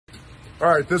All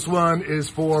right, this one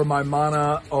is for my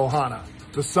Mana Ohana.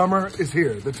 The summer is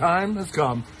here. The time has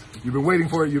come. You've been waiting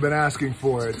for it. You've been asking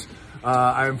for it.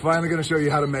 I am finally going to show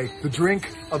you how to make the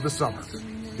drink of the summer,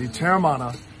 the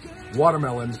Teremana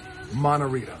Watermelon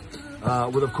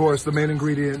Manarita, with, of course, the main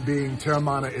ingredient being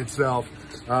Teremana itself.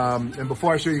 And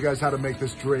before I show you guys how to make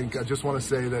this drink, I just want to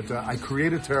say that I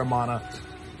created Teremana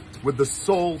with the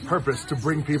sole purpose to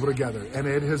bring people together. And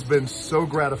it has been so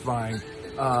gratifying.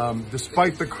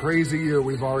 Despite the crazy year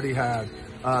we've already had,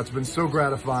 it's been so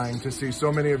gratifying to see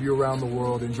so many of you around the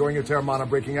world enjoying your Teremana,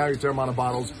 breaking out your Teremana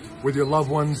bottles with your loved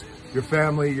ones, your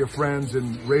family, your friends,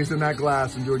 and raising that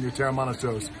glass and doing your Teremana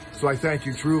toast. So I thank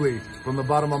you truly from the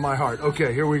bottom of my heart.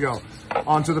 Okay, here we go.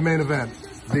 On to the main event,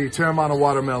 the Teremana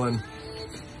Watermelon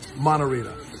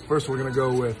Manarita. First, we're gonna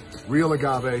go with real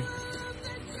agave.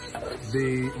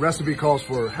 The recipe calls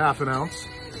for ½ ounce.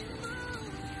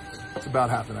 It's about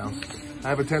 ½ ounce. I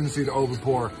have a tendency to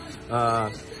overpour.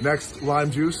 Next,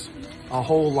 lime juice. A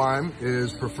whole lime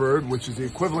is preferred, which is the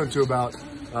equivalent to about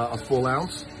a full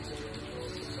ounce.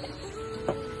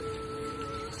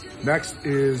 Next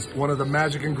is one of the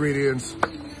magic ingredients,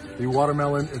 the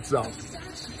watermelon itself.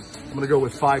 I'm gonna go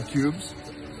with 5 cubes.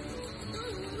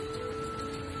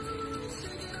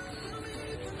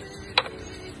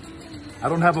 I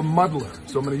don't have a muddler,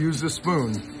 so I'm gonna use this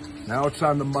spoon. Now it's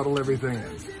time to muddle everything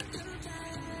in.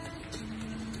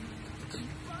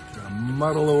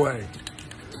 Muddle away.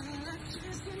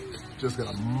 Just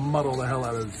gonna muddle the hell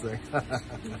out of this thing.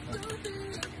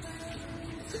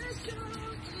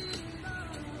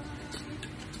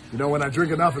 You know, when I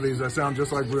drink enough of these, I sound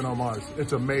just like Bruno Mars.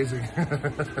 It's amazing.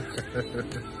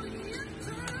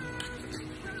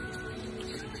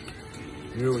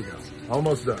 Here we go.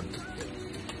 Almost done.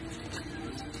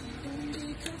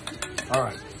 All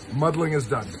right, muddling is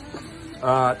done.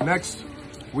 Next,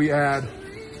 we add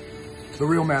the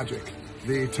real magic,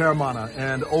 the Teremana.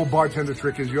 And old bartender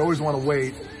trick is you always want to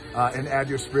wait and add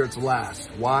your spirits last.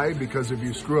 Why? Because if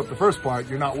you screw up the first part,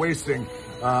 you're not wasting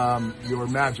your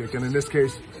magic. And in this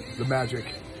case, the magic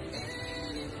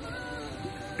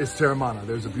is Teremana.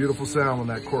 There's a beautiful sound when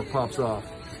that cork pops off.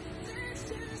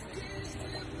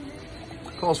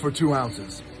 Calls for 2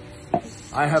 ounces.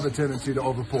 I have a tendency to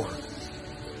overpour,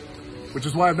 which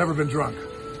is why I've never been drunk.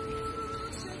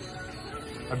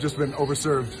 I've just been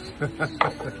overserved.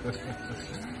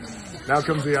 Now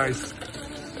comes the ice.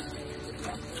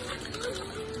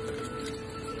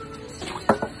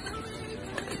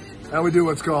 Now we do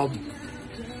what's called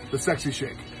the sexy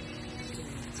shake.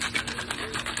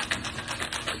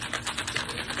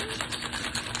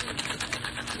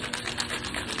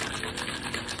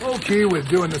 Whole key with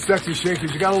doing the sexy shake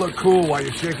is you gotta look cool while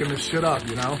you're shaking this shit up,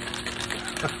 you know?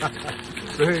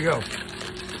 So here you go.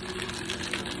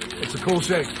 It's a cool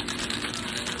shake.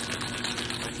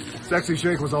 Sexy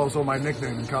Shake was also my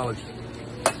nickname in college.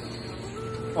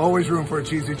 Always room for a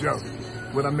cheesy joke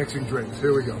when I'm mixing drinks.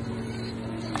 Here we go.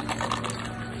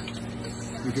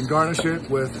 You can garnish it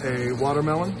with a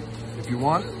watermelon if you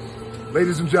want.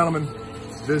 Ladies and gentlemen,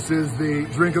 this is the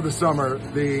drink of the summer,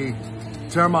 the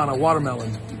Teremana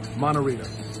Watermelon Manarita.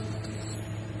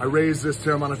 I raise this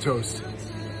Teremana toast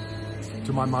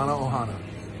to my Mana Ohana.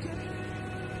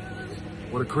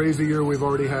 What a crazy year we've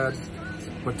already had,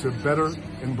 but to better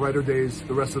and brighter days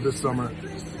the rest of this summer,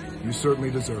 you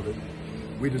certainly deserve it.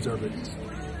 We deserve it.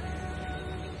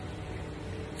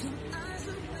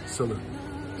 Salute.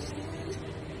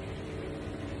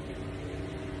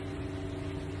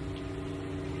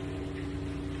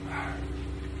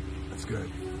 That's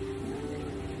good.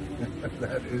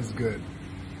 That is good.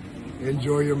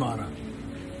 Enjoy your Mana.